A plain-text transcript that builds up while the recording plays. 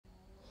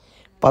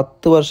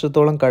10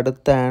 വർഷത്തോളം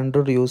കടുത്ത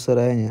ആൻഡ്രോയിഡ്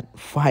യൂസറായ ഞാൻ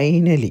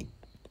ഫൈനലി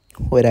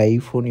ഒരു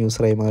ഐഫോൺ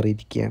യൂസറായി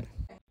മാറിയിരിക്കുകയാണ്.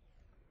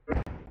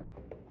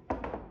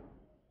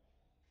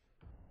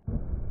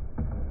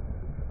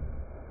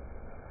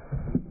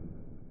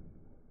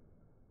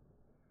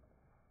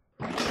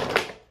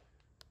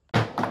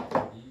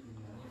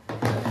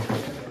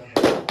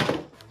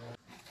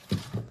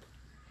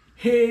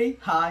 Hey,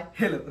 hi,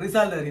 hello,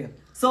 Risaldhar here.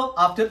 So,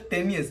 after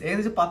 10 years,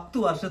 ഏകദേശം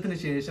 10 വർഷത്തിന്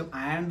ശേഷം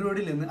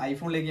ആൻഡ്രോയിഡിൽ നിന്ന്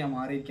ഐഫോണിലേക്ക് ഞാൻ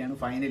മാറിയിരിക്കുകയാണ്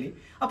ഫൈനലി.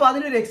 അപ്പോൾ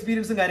അതിനൊരു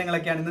എക്സ്പീരിയൻസും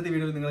കാര്യങ്ങളൊക്കെയാണ് ഇന്നത്തെ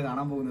വീഡിയോയിൽ നിങ്ങൾ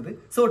കാണാൻ പോകുന്നത്.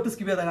 സോ ടു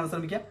സ്കിപ്പ് ചെയ്യാതെ കാണാൻ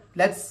ശ്രമിക്കുക.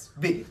 Let's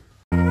begin.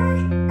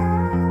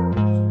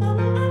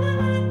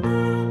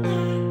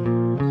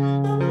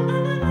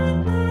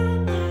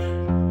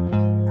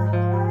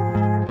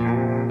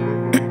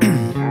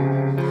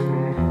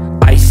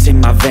 In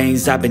my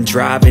veins, I've been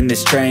driving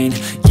this train.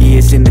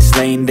 Years in this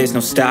lane, there's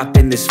no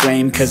stopping this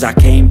flame. Cause I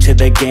came to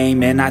the game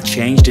and I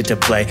changed it to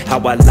play how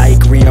I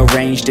like,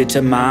 rearranged it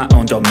to my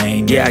own domain.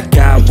 Yeah, I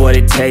got what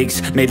it takes,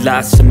 made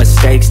lots of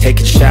mistakes,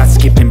 taking shots,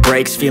 skipping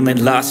breaks,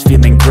 feeling lost,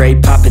 feeling great,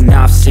 popping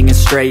off, singing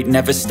straight,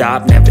 never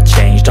stopped, never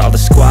changed. All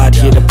the squad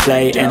here to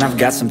play and I've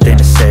got something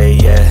to say,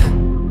 yeah.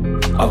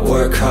 I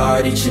work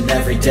hard each and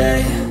every day,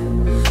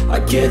 I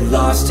get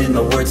lost in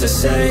the words I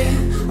say.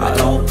 I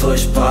don't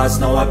push pause,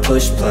 no I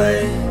push play.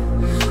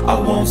 I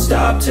won't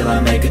stop till I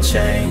make a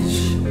change.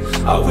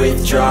 I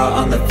withdraw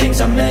on the things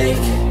I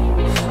make.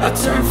 I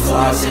turn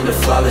flaws into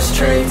flawless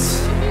traits.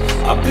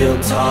 I build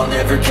tall,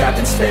 never capped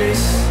in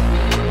space.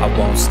 I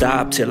won't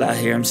stop till I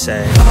hear him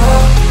say, oh,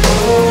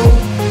 oh,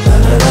 la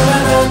la la la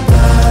la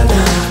la,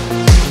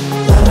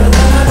 la la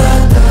la la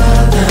la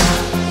la,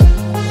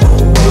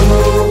 oh,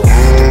 oh,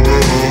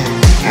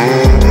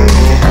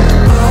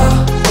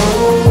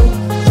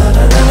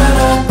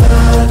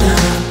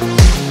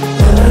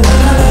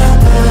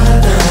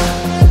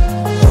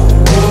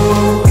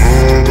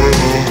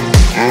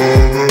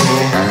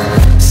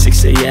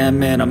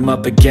 and I'm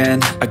up again.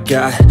 I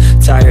got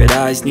tired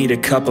eyes, need a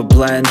cup of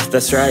blend.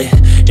 That's right,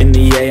 in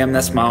the AM,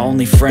 that's my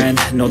only friend.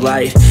 No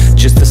light,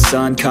 just the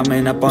sun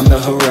coming up on the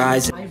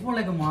horizon.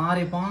 ഐഫോണിലേക്ക്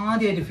മാറിയപ്പോൾ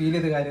ആദ്യമായിട്ട് feel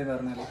ചെയ്ത കാര്യം എന്ന്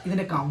പറഞ്ഞാൽ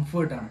ഇതിൻ്റെ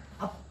കംഫർട്ടാണ്.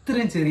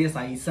 അത്രയും ചെറിയ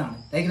സൈസാണ്.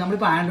 ലൈക്ക്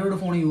നമ്മളിപ്പോൾ ആൻഡ്രോയിഡ്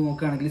ഫോൺ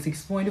നോക്കുകയാണെങ്കിൽ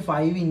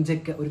 6.5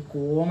 ഇഞ്ചൊക്കെ ഒരു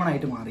കോമൺ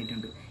ആയിട്ട്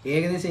മാറിയിട്ടുണ്ട്.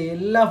 ഏകദേശം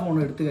എല്ലാ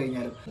ഫോണും എടുത്തു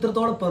കഴിഞ്ഞാലും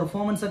ഇത്രത്തോളം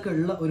പെർഫോമൻസ് ഒക്കെ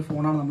ഉള്ള ഒരു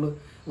ഫോണാണ് നമ്മൾ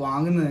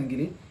വാങ്ങുന്നതെങ്കിൽ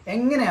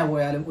എങ്ങനെയാ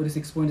പോയാലും ഒരു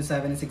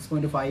 6.7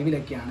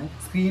 6.5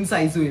 സ്ക്രീൻ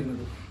സൈസ്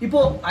വരുന്നത്.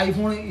 ഇപ്പോൾ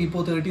ഐഫോൺ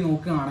 30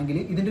 നോക്കുകയാണെങ്കിൽ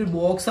ഇതിൻ്റെ ഒരു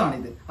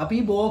ബോക്സാണിത്. അപ്പോൾ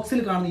ഈ ബോക്സിൽ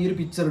കാണുന്ന ഈ ഒരു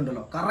പിക്ചർ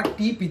ഉണ്ടല്ലോ,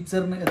 കറക്റ്റ് ഈ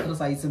പിക്ചറിന് എത്ര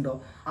സൈസ് ഉണ്ടോ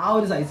ആ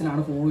ഒരു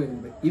സൈസിലാണ് ഫോൺ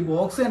വരുന്നത്. ഈ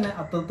ബോക്സ് തന്നെ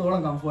അത്രത്തോളം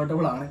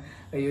കംഫർട്ടബിൾ ആണ്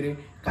ഈ ഒരു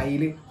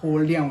കയ്യിൽ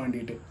ഹോൾഡ് ചെയ്യാൻ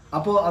വേണ്ടിയിട്ട്.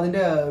 അപ്പോൾ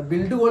അതിൻ്റെ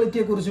ബിൽഡ്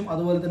ക്വാളിറ്റിയെക്കുറിച്ചും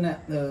അതുപോലെ തന്നെ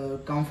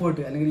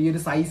കംഫർട്ട് അല്ലെങ്കിൽ ഈ ഒരു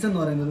സൈസ് എന്ന്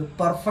പറയുന്നത്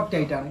പെർഫെക്റ്റ്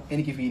ആയിട്ടാണ്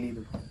എനിക്ക് ഫീൽ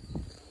ചെയ്തത്.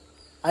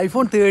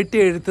 ഐഫോൺ 30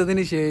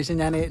 എടുത്തതിന് ശേഷം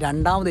ഞാൻ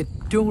രണ്ടാമത്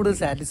ഏറ്റവും കൂടുതൽ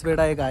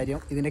സാറ്റിസ്ഫൈഡ് ആയ കാര്യം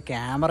ഇതിൻ്റെ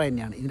ക്യാമറ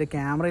തന്നെയാണ്. ഇതിൻ്റെ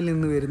ക്യാമറയിൽ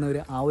നിന്ന് വരുന്ന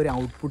ആ ഒരു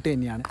ഔട്ട്പുട്ട്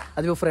തന്നെയാണ്.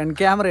 അതിപ്പോൾ ഫ്രണ്ട്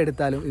ക്യാമറ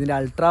എടുത്താലും ഇതിൻ്റെ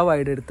അൾട്രാ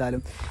വൈഡ്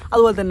എടുത്താലും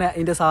അതുപോലെ തന്നെ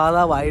ഇതിൻ്റെ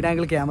സാധാ വൈഡ്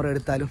ആംഗിൾ ക്യാമറ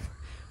എടുത്താലും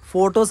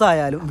ഫോട്ടോസ്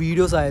ആയാലും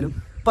വീഡിയോസ് ആയാലും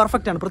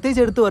പെർഫെക്റ്റാണ്.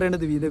 പ്രത്യേകിച്ച് എടുത്ത്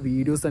പറയേണ്ടത് ഇതിൻ്റെ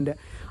വീഡിയോസിൻ്റെ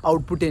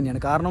ഔട്ട്പുട്ട് തന്നെയാണ്.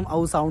 കാരണം ആ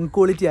സൗണ്ട്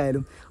ക്വാളിറ്റി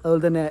ആയാലും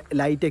അതുപോലെ തന്നെ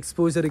ലൈറ്റ്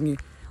എക്സ്പോഷറിങ്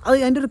അത്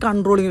അതിൻ്റെ ഒരു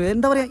കൺട്രോളിങ്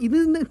എന്താ പറയുക, ഇതിൽ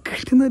നിന്ന്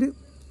കിട്ടുന്നൊരു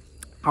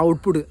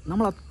ഔട്ട്പുട്ട്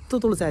നമ്മൾ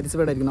അത്രത്തോളം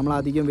സാറ്റിസ്ഫൈഡ് ആയിരിക്കും.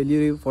 നമ്മളധികം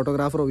വലിയൊരു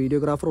ഫോട്ടോഗ്രാഫറോ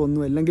വീഡിയോഗ്രാഫറോ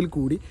ഒന്നും അല്ലെങ്കിൽ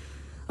കൂടി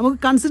നമുക്ക്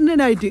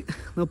കൺസിസ്റ്റൻ്റ് ആയിട്ട്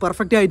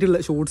പെർഫെക്റ്റ് ആയിട്ടുള്ള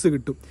ഷോട്ട്സ്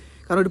കിട്ടും.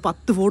 കാരണം ഒരു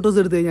 10 ഫോട്ടോസ്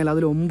എടുത്തു കഴിഞ്ഞാൽ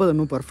അതിൽ 9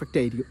 എണ്ണം പെർഫെക്റ്റ്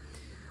ആയിരിക്കും.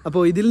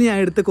 അപ്പോൾ ഇതിൽ ഞാൻ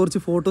എടുത്ത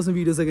കുറച്ച് ഫോട്ടോസും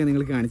വീഡിയോസൊക്കെ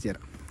നിങ്ങൾക്ക് കാണിച്ചു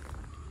തരാം.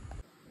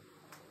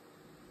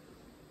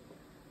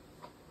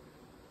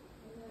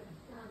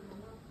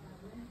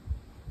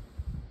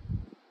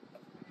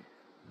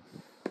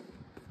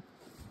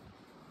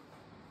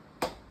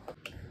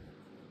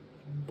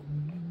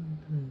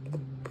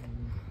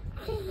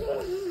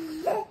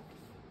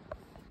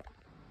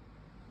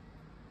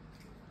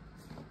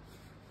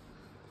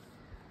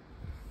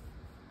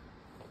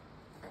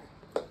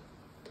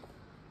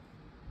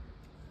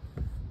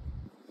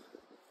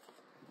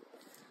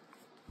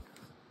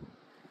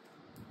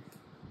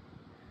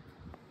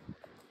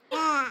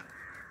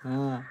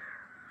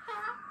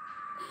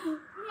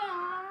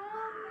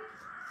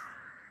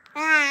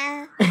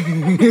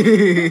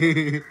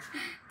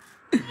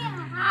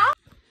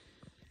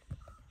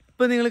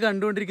 ഇപ്പോൾ നിങ്ങൾ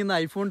കണ്ടുകൊണ്ടിരിക്കുന്ന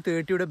ഐഫോൺ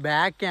 30യുടെ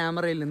ബാക്ക്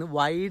ക്യാമറയിൽ നിന്ന്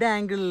വൈഡ്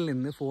ആംഗിളിൽ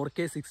നിന്ന്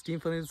 4K 16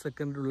 frames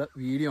സെക്കൻഡിലുള്ള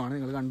വീഡിയോ ആണ്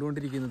നിങ്ങൾ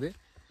കണ്ടുകൊണ്ടിരിക്കുന്നത്.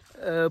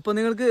 ഇപ്പോൾ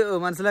നിങ്ങൾക്ക്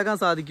മനസ്സിലാക്കാൻ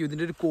സാധിക്കും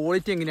ഇതിൻ്റെ ഒരു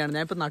ക്വാളിറ്റി എങ്ങനെയാണ്.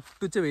 ഞാനിപ്പോൾ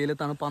നട്ടുച്ച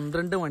വെയിലത്താണ്,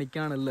 12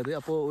 മണിക്കാണുള്ളത്.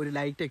 അപ്പോൾ ഒരു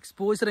ലൈറ്റ്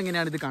എക്സ്പോഷർ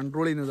എങ്ങനെയാണ് ഇത്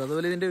കൺട്രോൾ ചെയ്യുന്നത്,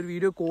 അതുപോലെ ഇതിൻ്റെ ഒരു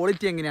വീഡിയോ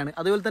ക്വാളിറ്റി എങ്ങനെയാണ്,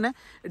 അതുപോലെ തന്നെ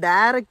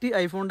ഡയറക്റ്റ്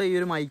ഐഫോണിൻ്റെ ഈ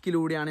ഒരു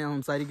മൈക്കിലൂടെയാണ് ഞാൻ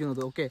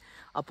സംസാരിക്കുന്നത്. ഓക്കെ,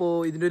 അപ്പോൾ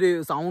ഇതിൻ്റെ ഒരു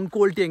സൗണ്ട്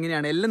ക്വാളിറ്റി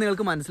എങ്ങനെയാണ് എല്ലാം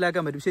നിങ്ങൾക്ക്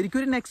മനസ്സിലാക്കാൻ പറ്റും. ശരിക്കും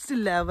ഒരു നെക്സ്റ്റ്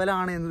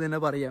ലെവലാണ് എന്ന് തന്നെ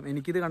പറയാം.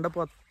 എനിക്കിത്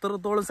കണ്ടപ്പോൾ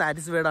അത്രത്തോളം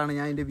സാറ്റിസ്ഫൈഡ് ആണ്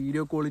ഞാൻ ഇതിൻ്റെ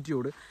വീഡിയോ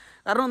ക്വാളിറ്റിയോട്.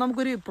 കാരണം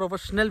നമുക്കൊരു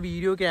പ്രൊഫഷണൽ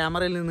വീഡിയോ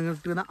ക്യാമറയിൽ നിന്ന്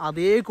കിട്ടുന്ന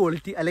അതേ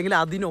ക്വാളിറ്റി അല്ലെങ്കിൽ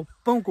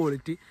അതിനൊപ്പം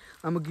ക്വാളിറ്റി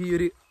നമുക്ക് ഈ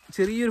ഒരു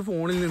ചെറിയൊരു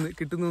ഫോണിൽ നിന്ന്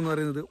കിട്ടുന്നു എന്ന്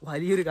പറയുന്നത്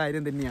വലിയൊരു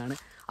കാര്യം തന്നെയാണ്.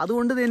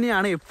 അതുകൊണ്ട്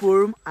തന്നെയാണ്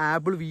എപ്പോഴും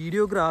ആപ്പിൾ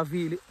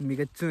വീഡിയോഗ്രാഫിയിൽ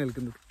മികച്ചു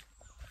നിൽക്കുന്നത്.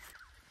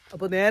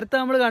 അപ്പോൾ നേരത്തെ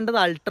നമ്മൾ കണ്ടത്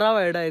അൾട്രാ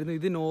വൈഡ് ആയിരുന്നു.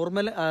 ഇത്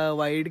നോർമൽ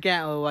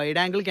വൈഡ്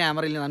ആംഗിൾ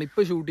ക്യാമറയിൽ നിന്നാണ്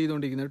ഇപ്പോൾ ഷൂട്ട്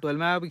ചെയ്തുകൊണ്ടിരിക്കുന്നത്. 12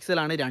 മെഗാ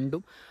പിക്സലാണ്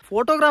രണ്ടും.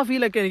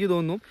 ഫോട്ടോഗ്രാഫിയിലൊക്കെ എനിക്ക്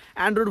തോന്നുന്നു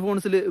ആൻഡ്രോയിഡ്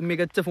ഫോൺസിൽ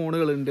മികച്ച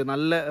ഫോണുകളുണ്ട്.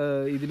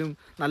 ഇതിലും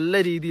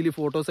നല്ല രീതിയിൽ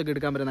ഫോട്ടോസൊക്കെ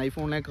എടുക്കാൻ പറ്റുന്ന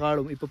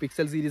ഐഫോണിനേക്കാളും ഇപ്പോൾ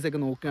പിക്സൽ സീരീസൊക്കെ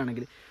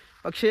നോക്കുകയാണെങ്കിൽ.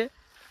 പക്ഷേ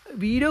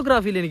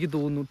വീഡിയോഗ്രാഫിയിൽ എനിക്ക്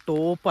തോന്നുന്നു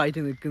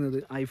ടോപ്പായിട്ട് നിൽക്കുന്നത്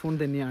ഐഫോൺ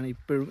തന്നെയാണ്.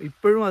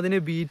 ഇപ്പോഴും അതിനെ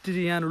ബീറ്റ്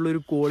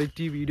ചെയ്യാനുള്ളൊരു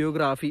ക്വാളിറ്റി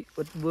വീഡിയോഗ്രാഫി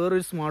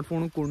വേറൊരു സ്മാർട്ട്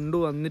ഫോണും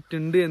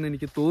കൊണ്ടുവന്നിട്ടുണ്ട് എന്ന്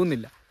എനിക്ക്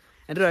തോന്നുന്നില്ല.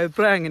 എൻ്റെ ഒരു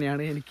അഭിപ്രായം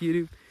അങ്ങനെയാണ്.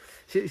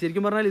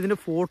 ശരിക്കും പറഞ്ഞാൽ ഇതിൻ്റെ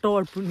ഫോട്ടോ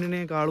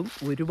ഔട്ട്പുട്ടിനേക്കാളും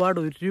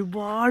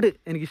ഒരുപാട്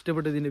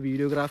എനിക്കിഷ്ടപ്പെട്ടത് ഇതിൻ്റെ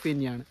വീഡിയോഗ്രാഫി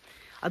തന്നെയാണ്.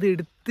 അത്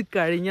എടുത്ത്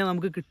കഴിഞ്ഞാൽ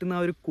നമുക്ക് കിട്ടുന്ന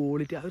ആ ഒരു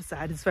ക്വാളിറ്റി, ആ ഒരു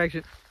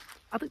സാറ്റിസ്ഫാക്ഷൻ,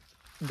 അത്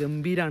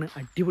ഗംഭീരമാണ്,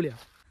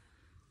 അടിപൊളിയാണ്.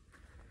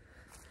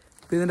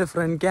 ഇപ്പോൾ ഇതിൻ്റെ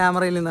ഫ്രണ്ട്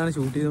ക്യാമറയിൽ നിന്നാണ്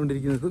ഷൂട്ട്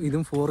ചെയ്തുകൊണ്ടിരിക്കുന്നത്.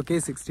 ഇതും 4K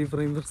 60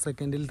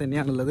 ഫ്രെയിം/സെക്കൻഡിൽ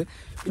തന്നെയാണുള്ളത്.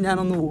 ഇപ്പം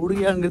ഞാനൊന്ന്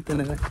ഓടുകയാണെങ്കിൽ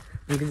തന്നെ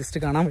നിങ്ങൾക്ക്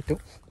ജസ്റ്റ് കാണാൻ പറ്റും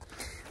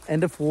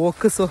എൻ്റെ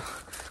ഫോക്കസോ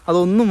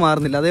അതൊന്നും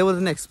മാറുന്നില്ല. അതേപോലെ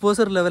തന്നെ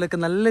എക്സ്പോസർ ലെവലൊക്കെ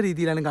നല്ല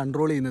രീതിയിലാണ്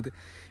കൺട്രോൾ ചെയ്യുന്നത്.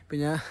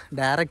 ഇപ്പം ഞാൻ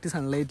ഡയറക്റ്റ്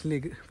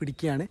സൺലൈറ്റിലേക്ക്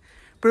പിടിക്കുകയാണ്.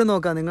 ഇപ്പോഴും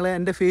നോക്കാം,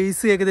 എൻ്റെ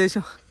ഫേസ്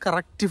ഏകദേശം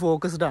കറക്റ്റ്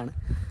ഫോക്കസ്ഡ് ആണ്.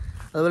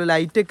 അതുപോലെ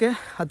ലൈറ്റൊക്കെ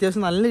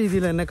അത്യാവശ്യം നല്ല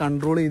രീതിയിൽ തന്നെ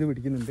കൺട്രോൾ ചെയ്ത്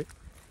പിടിക്കുന്നുണ്ട്.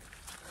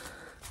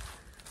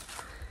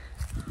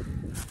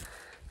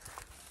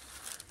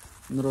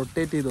 ഒന്ന്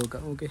റൊട്ടേറ്റ് ചെയ്ത്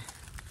നോക്കാം. ഓക്കെ,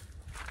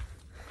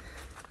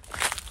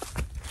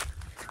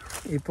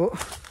 ഇപ്പോൾ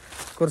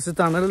കുറച്ച്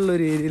തണലുള്ള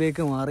ഒരു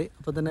ഏരിയയിലേക്ക് മാറി.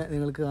 അപ്പോൾ തന്നെ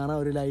നിങ്ങൾക്ക് കാണാം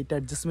ഒരു ലൈറ്റ്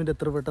അഡ്ജസ്റ്റ്മെൻറ്റ്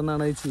എത്ര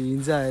പെട്ടെന്നാണ് അത്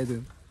ചേഞ്ച് ആയത്.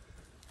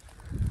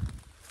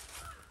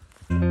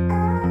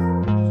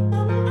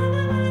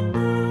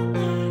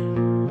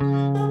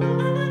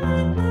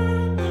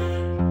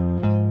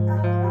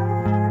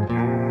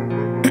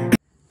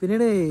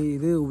 പിന്നീട്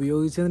ഇത്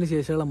ഉപയോഗിച്ചതിന്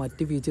ശേഷമുള്ള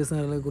മറ്റ്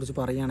ഫീച്ചേഴ്സിനെ കുറിച്ച്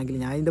പറയുകയാണെങ്കിൽ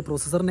ഞാൻ ഇതിൻ്റെ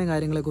പ്രൊസസ്സറിൻ്റെ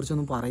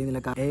കാര്യങ്ങളെക്കുറിച്ചൊന്നും പറയുന്നില്ല.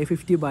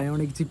 A50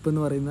 ബയോണിക് ചിപ്പ്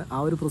എന്ന് പറയുന്ന ആ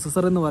ഒരു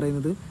പ്രൊസസ്സർ എന്ന്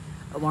പറയുന്നത്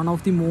one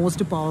of the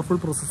most powerful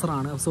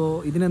പ്രൊസസ്സറാണ്. So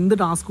ഇതിനെന്ത്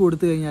task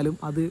കൊടുത്തു കഴിഞ്ഞാലും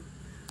അത്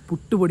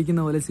പുട്ട്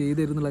പൊടിക്കുന്ന പോലെ ചെയ്തു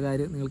തരുന്നുള്ള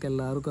കാര്യം നിങ്ങൾക്ക്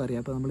എല്ലാവർക്കും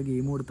അറിയാം. അപ്പോൾ നമ്മൾ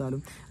ഗെയിം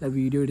കൊടുത്താലും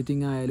വീഡിയോ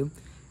എഡിറ്റിംഗ് ആയാലും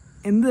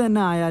എന്ത്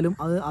തന്നെ ആയാലും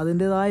അത്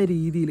അതിൻ്റേതായ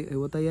രീതിയിൽ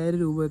 75,000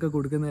 രൂപയൊക്കെ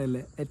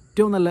കൊടുക്കുന്നതല്ലേ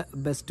ഏറ്റവും നല്ല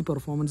ബെസ്റ്റ്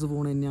പെർഫോമൻസ്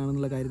ഫോൺ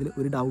തന്നെയാണെന്നുള്ള കാര്യത്തിൽ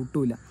ഒരു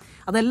ഡൗട്ടും ഇല്ല.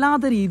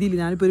 അതല്ലാത്ത രീതിയിൽ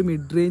ഞാനിപ്പോൾ ഒരു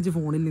മിഡ് റേഞ്ച്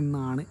ഫോണിൽ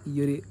നിന്നാണ് ഈ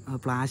ഒരു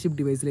ഫ്ലാഗ്ഷിപ്പ്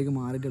ഡിവൈസിലേക്ക്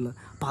മാറിയിട്ടുള്ളത്.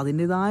 അപ്പോൾ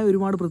അതിൻ്റേതായ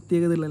ഒരുപാട്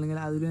പ്രത്യേകതകൾ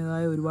അല്ലെങ്കിൽ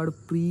അതിൻ്റേതായ ഒരുപാട്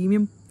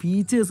പ്രീമിയം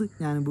ഫീച്ചേഴ്സ്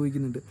ഞാൻ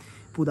അനുഭവിക്കുന്നുണ്ട്.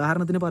 ഇപ്പോൾ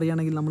ഉദാഹരണത്തിന്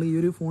പറയുകയാണെങ്കിൽ നമ്മൾ ഈ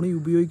ഒരു ഫോൺ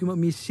ഉപയോഗിക്കുമ്പോൾ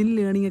മെഷീൻ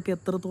ലേണിംഗ് ഒക്കെ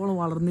എത്രത്തോളം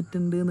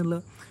വളർന്നിട്ടുണ്ട് എന്നുള്ള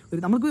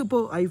നമുക്ക്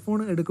ഇപ്പോൾ ഐഫോൺ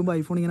എടുക്കുമ്പോൾ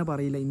ഐഫോൺ ഇങ്ങനെ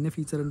പറയില്ല ഇന്ന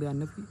ഫീച്ചർ ഉണ്ട്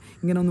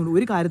ഇങ്ങനെ ഒന്നും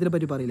ഒരു കാര്യത്തിനെ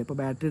പറ്റി പറയില്ല. ഇപ്പോൾ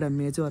ബാറ്ററിയുടെ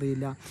MAH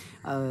പറയില്ല,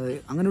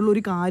 അങ്ങനെയുള്ള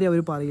ഒരു കാര്യം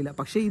അവർ പറയില്ല.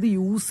 പക്ഷേ ഇത്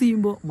യൂസ്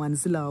ചെയ്യുമ്പോൾ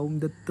മനസ്സിലാവും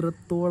ഇത്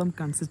എത്രത്തോളം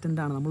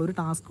കൺസിസ്റ്റൻ്റ് ആണ്. നമ്മളൊരു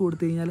ടാസ്ക്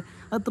കൊടുത്തു കഴിഞ്ഞാൽ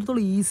അത്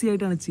എത്രത്തോളം ഈസി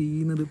ആയിട്ടാണ്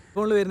ചെയ്യുന്നത്.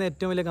 ഇപ്പോൾ വരുന്ന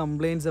ഏറ്റവും വലിയ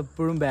കംപ്ലയിൻറ്റ്സ്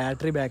എപ്പോഴും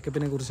ബാറ്ററി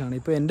ബാക്കപ്പിനെ കുറിച്ചാണ്.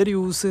 ഇപ്പോൾ എൻ്റെ ഒരു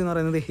യൂസ് എന്ന്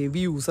പറയുന്നത്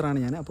ഹെവി യൂസറാണ്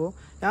ഞാൻ. അപ്പോൾ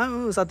ഞാൻ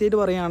സത്യമായിട്ട്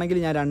പറയുകയാണെങ്കിൽ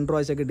ഞാൻ 2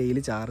 പ്രാവശ്യമൊക്കെ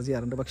ഡെയിലി ചാർജ്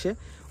ചെയ്യാറുണ്ട്. പക്ഷേ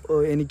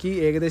എനിക്ക്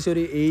ഏകദേശം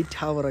ഒരു 8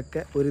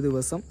 ഹവറൊക്കെ ഒരു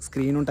ദിവസം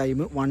സ്ക്രീനും ടൈം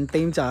 1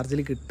 ടൈം ചാർജിൽ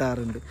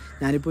കിട്ടാറുണ്ട്.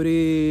 ഞാനിപ്പോൾ ഒരു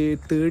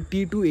 30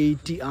 to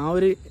 80 ആ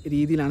ഒരു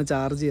രീതിയിലാണ്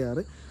ചാർജ്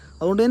ചെയ്യാറ്.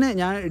 അതുകൊണ്ട് തന്നെ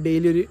ഞാൻ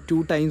ഡെയിലി ഒരു 2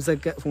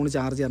 ടൈംസൊക്കെ ഫോൺ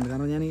ചാർജ് ചെയ്യാറുണ്ട്.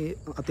 കാരണം ഞാൻ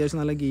അത്യാവശ്യം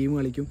നല്ല ഗെയിം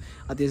കളിക്കും,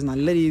 അത്യാവശ്യം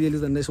നല്ല രീതിയിൽ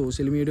തന്നെ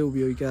സോഷ്യൽ മീഡിയ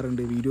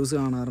ഉപയോഗിക്കാറുണ്ട്, വീഡിയോസ്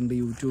കാണാറുണ്ട്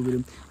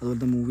യൂട്യൂബിലും,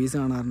 അതുപോലത്തെ മൂവീസ്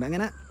കാണാറുണ്ട്.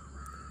 അങ്ങനെ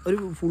ഒരു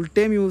ഫുൾ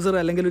ടൈം യൂസർ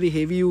അല്ലെങ്കിൽ ഒരു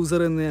ഹെവി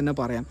യൂസർ എന്ന് തന്നെ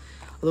പറയാം.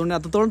 അതുകൊണ്ട്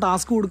അത്രത്തോളം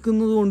ടാസ്ക്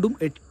കൊടുക്കുന്നത് കൊണ്ടും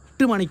 8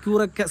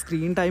 മണിക്കൂറൊക്കെ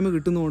സ്ക്രീൻ ടൈം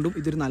കിട്ടുന്നതുകൊണ്ടും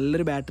ഇതൊരു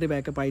നല്ലൊരു ബാറ്ററി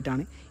ബാക്കപ്പ്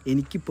ആയിട്ടാണ്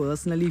എനിക്ക്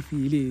പേഴ്സണലി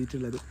ഫീൽ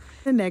ചെയ്തിട്ടുള്ളത്.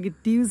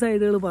 നെഗറ്റീവ്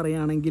സൈഡുകൾ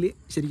പറയുകയാണെങ്കിൽ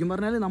ശരിക്കും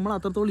പറഞ്ഞാൽ നമ്മൾ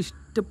അത്രത്തോളം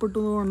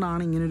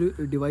ഇഷ്ടപ്പെട്ടതുകൊണ്ടാണ് ഇങ്ങനൊരു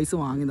ഡിവൈസ്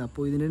വാങ്ങിയത്.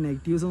 അപ്പോൾ ഇതിൻ്റെ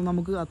നെഗറ്റീവ്സ് ഒന്നും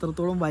നമുക്ക്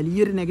അത്രത്തോളം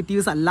വലിയൊരു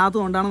നെഗറ്റീവ്സ്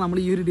അല്ലാത്തതുകൊണ്ടാണ് നമ്മൾ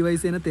ഈ ഒരു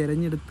ഡിവൈസ് തന്നെ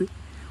തിരഞ്ഞെടുത്ത്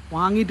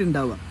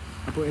വാങ്ങിയിട്ടുണ്ടാവുക.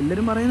 അപ്പോൾ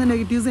എല്ലാവരും പറയുന്ന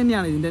നെഗറ്റീവ്സ്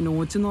തന്നെയാണ്. ഇതിൻ്റെ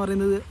നോച്ച് എന്ന്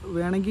പറയുന്നത്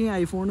വേണമെങ്കിൽ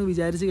ഐഫോൺ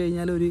വിചാരിച്ച്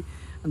കഴിഞ്ഞാൽ ഒരു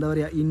എന്താ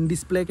പറയുക ഇൻ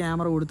ഡിസ്പ്ലേ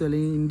ക്യാമറ കൊടുത്തോ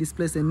അല്ലെങ്കിൽ ഇൻ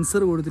ഡിസ്പ്ലേ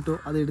സെൻസർ കൊടുത്തിട്ടോ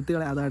അത് എടുത്ത്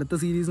കളയും, അത് അടുത്ത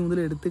സീരീസ് മുതൽ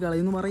എടുത്ത്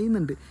കളയുമെന്ന്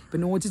പറയുന്നുണ്ട്.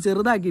 ഇപ്പം നോച്ച്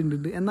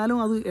ചെറുതാക്കിയിട്ടുണ്ട്, എന്നാലും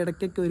അത്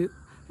ഇടയ്ക്കൊക്കെ ഒരു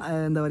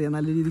എന്താ പറയുക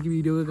നല്ല രീതിക്ക്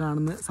വീഡിയോ ഒക്കെ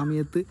കാണുന്ന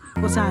സമയത്ത്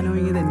കുറച്ച്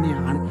അനോയിങ്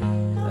തന്നെയാണ്.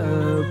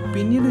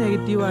 പിന്നീട്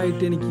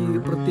നെഗറ്റീവായിട്ട് എനിക്ക്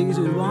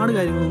പ്രത്യേകിച്ച് ഒരുപാട്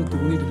കാര്യങ്ങളൊന്നും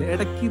തോന്നിയിട്ടില്ല.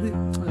 ഇടയ്ക്ക് ഇത്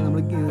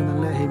നമ്മൾ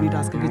നല്ല ഹെവി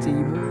ടാസ്ക് ഒക്കെ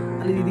ചെയ്യുമ്പോൾ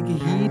നല്ല രീതിക്ക്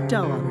ഹീറ്റ്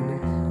ആവാറുണ്ട്.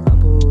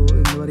 അപ്പോൾ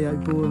എന്താ പറയുക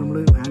ഇപ്പോൾ നമ്മൾ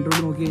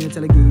ആൻഡ്രോയിഡ് നോക്കി കഴിഞ്ഞാൽ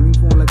ചില ഗെയിമിംഗ്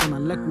ഫോണിലൊക്കെ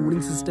നല്ല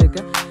കൂളിംഗ്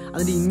സിസ്റ്റമൊക്കെ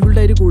അതിൻ്റെ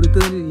ഇൻബിൽഡായിട്ട്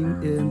കൊടുത്തതിന്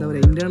എന്താ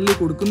പറയുക ഇൻറ്റേർണലി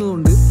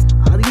കൊടുക്കുന്നതുകൊണ്ട്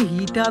അധികം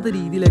ഹീറ്റാത്ത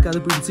രീതിയിലൊക്കെ അത്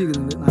പിടിച്ച്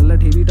വെക്കുന്നുണ്ട് നല്ല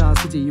ഹെവി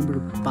ടാസ്ക്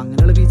ചെയ്യുമ്പോഴും. അപ്പം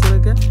അങ്ങനെയുള്ള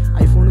ഫീച്ചറൊക്കെ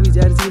ഐഫോൺ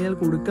വിചാരിച്ച് കഴിഞ്ഞാൽ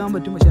കൊടുക്കാൻ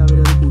പറ്റും, പക്ഷേ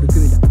അവരത്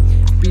കൊടുക്കുന്നില്ല.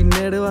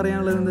 പിന്നീട്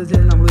പറയാനുള്ളത് എന്താ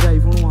വെച്ചാൽ നമ്മളൊരു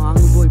ഐഫോൺ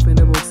വാങ്ങുമ്പോൾ ഇപ്പോൾ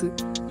എൻ്റെ ബോക്സ്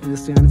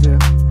ജസ്റ്റ് കാണിച്ചു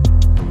തരാം.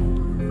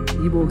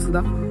 ഈ ബോക്സ്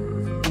ഇതാ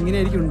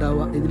ഇങ്ങനെയായിരിക്കും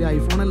ഉണ്ടാവുക. ഇതിൽ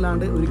ഐഫോൺ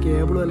അല്ലാണ്ട് ഒരു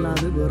കേബിളും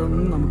അല്ലാതെ വേറെ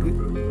ഒന്നും നമുക്ക്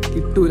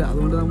കിട്ടൂല.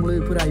 അതുകൊണ്ട് നമ്മൾ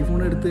ഇപ്പോൾ ഒരു ഐഫോൺ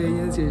എടുത്തു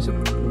കഴിഞ്ഞതിന് ശേഷം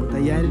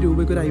 5000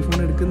 രൂപയ്ക്ക് ഒരു ഐഫോൺ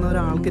എടുക്കുന്ന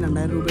ഒരാൾക്ക്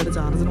 2000 രൂപയുടെ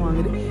ചാർജറിന്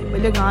വാങ്ങൽ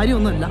വലിയ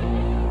കാര്യമൊന്നുമല്ല.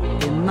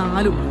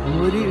 എന്നാലും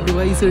നമ്മളൊരു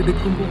ഡിവൈസ്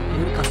എടുക്കുമ്പോൾ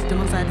ഒരു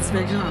കസ്റ്റമർ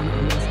സാറ്റിസ്ഫാക്ഷൻ ആണ്.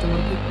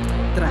 കസ്റ്റമർക്ക്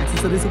ഇത്ര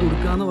ആക്സസറീസ്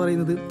കൊടുക്കുക എന്ന്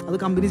പറയുന്നത് അത്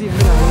കമ്പനി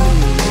ചെയ്യേണ്ട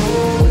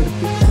കാര്യമൊന്നുമില്ല.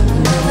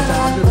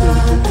 ചാർജർ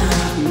എടുത്ത്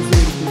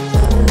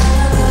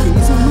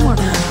കേസ് ഒന്നും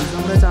വേണ്ട,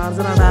 നമ്മുടെ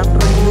ചാർജർ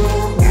അഡാപ്റ്റർ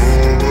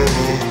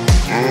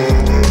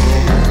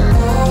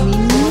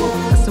മിനിമം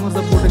കസ്റ്റമർ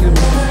സപ്പോർട്ടെങ്കിലും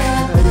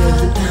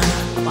കാര്യമായിട്ട്.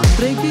 അപ്പം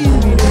അത്രയൊക്കെ ഈ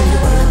വീഡിയോ എനിക്ക്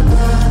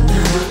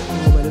പറയാനുള്ളൂ.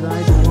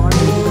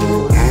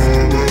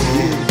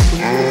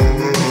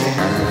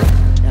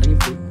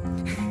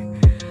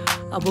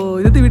 അപ്പോൾ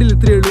ഇന്നത്തെ വീഡിയോയിൽ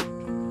ഇത്രയേ ഉള്ളൂ.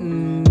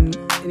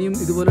 ഇനിയും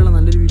ഇതുപോലെയുള്ള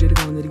നല്ലൊരു video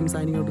കാണുന്നതായിരിക്കും.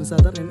 Signing out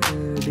റിസാദർ.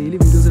 Daily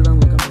videos ഇടാൻ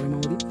നോക്കാം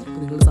പരമാവധി. അപ്പോൾ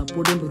നിങ്ങളുടെ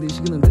സപ്പോർട്ട് ഞാൻ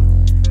പ്രതീക്ഷിക്കുന്നുണ്ട്.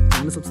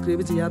 ചാനൽ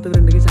സബ്സ്ക്രൈബ്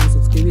ചെയ്യാത്തവരുണ്ടെങ്കിൽ ചാനൽ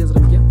സബ്സ്ക്രൈബ് ചെയ്യാൻ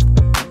ശ്രമിക്കാം.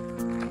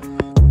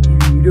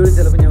 ഈ വീഡിയോയിൽ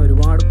ചിലപ്പോൾ ഞാൻ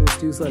ഒരുപാട്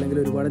പോസിറ്റീവ്സോ അല്ലെങ്കിൽ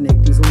ഒരുപാട്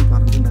നെഗറ്റീവ്സോ ഒന്നും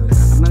പറഞ്ഞിട്ടുണ്ടാവില്ല.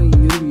 കാരണം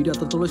ഈ ഒരു വീഡിയോ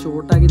അത്രത്തോളം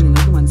ഷോർട്ടാക്കി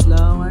നിങ്ങൾക്ക്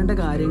മനസ്സിലാവേണ്ട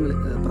കാര്യങ്ങൾ,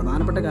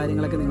 പ്രധാനപ്പെട്ട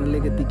കാര്യങ്ങളൊക്കെ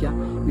നിങ്ങളിലേക്ക് എത്തിക്കുക,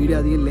 വീഡിയോ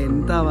അധികം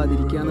ലെങ്ത്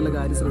ആവാതിരിക്കുക എന്നുള്ള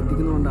കാര്യം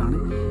ശ്രദ്ധിക്കുന്നതുകൊണ്ടാണ്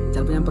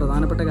ചിലപ്പോൾ ഞാൻ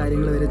പ്രധാനപ്പെട്ട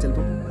കാര്യങ്ങൾ വരെ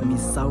ചിലപ്പോൾ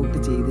മിസ് ഔട്ട്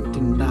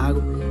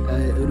ചെയ്തിട്ടുണ്ടാകും.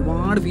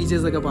 ഒരുപാട്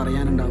ഫീച്ചേഴ്സൊക്കെ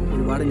പറയാനുണ്ടാകും,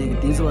 ഒരുപാട്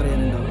നെഗറ്റീവ്സ്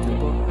പറയാനുണ്ടാകും.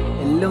 ചിലപ്പോൾ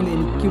എല്ലാം ഒന്നും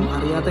എനിക്കും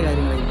അറിയാത്ത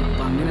കാര്യങ്ങളായിരിക്കും.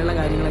 അപ്പോൾ അങ്ങനെയുള്ള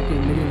കാര്യങ്ങളൊക്കെ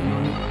ഉണ്ടെങ്കിൽ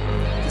നിങ്ങളൊന്ന്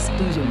ജസ്റ്റ്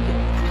ഒന്ന് ചോദിക്കാം.